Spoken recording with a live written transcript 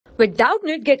With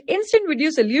Doubtnut, get instant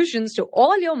video solutions to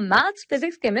all your maths,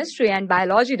 physics, chemistry, and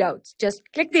biology doubts. Just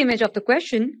click the image of the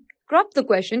question, crop the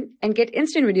question, and get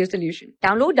instant video solution.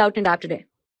 Download Doubtnut app today.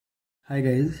 Hi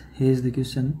guys, here is the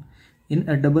question. In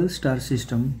a double star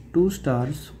system, two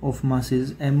stars of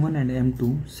masses m1 and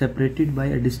m2 separated by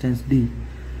a distance d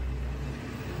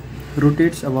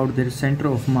rotates about their center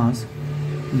of mass,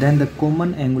 then the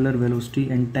common angular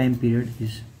velocity and time period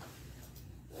is.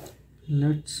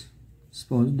 Let's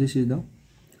suppose this is the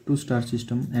two star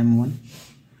system m1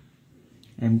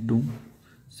 m2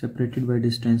 separated by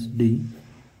distance d.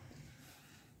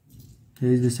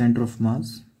 Here is the center of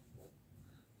mass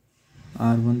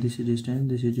r1, this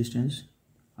is distance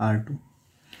r2.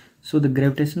 So the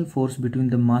gravitational force between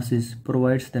the masses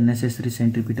provides the necessary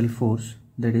centripetal force,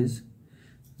 that is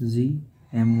g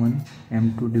m1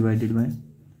 m2 divided by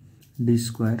d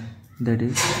square, that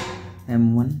is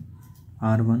m1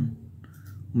 r1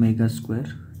 omega square,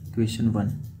 equation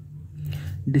 1.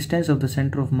 Distance of the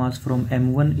center of mass from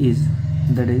m1 is,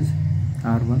 that is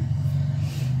r1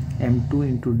 m2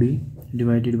 into d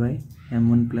divided by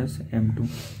m1 plus m2.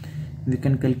 We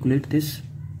can calculate this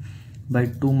by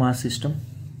two mass system.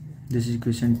 This is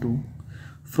equation 2.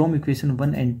 From equation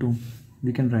 1 and 2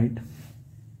 we can write,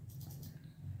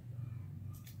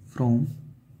 from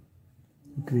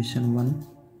equation 1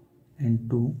 and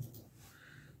 2,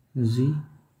 z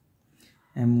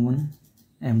m1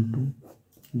 m2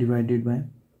 divided by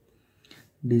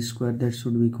d square, that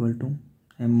should be equal to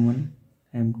m1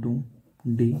 m2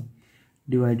 d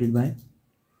divided by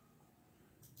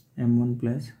m1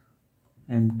 plus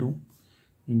m2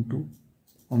 into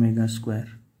omega square.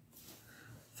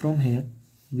 From here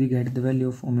we get the value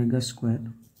of omega square,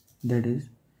 that is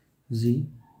z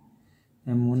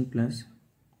m1 plus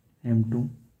m2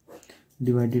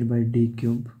 divided by d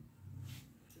cube,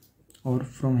 or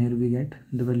from here we get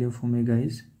the value of omega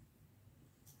is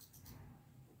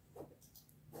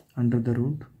under the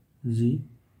root z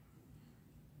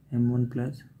m1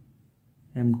 plus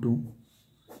m2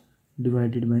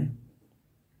 divided by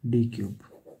d cube.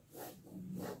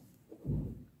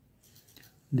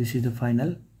 This is the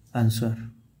final answer.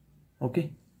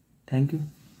 Okay, thank you.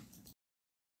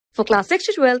 For class 6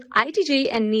 to 12, IIT JEE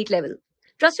and NEET level.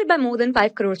 Trusted by more than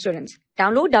 5 crore students.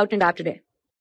 Download Doubtnut app today.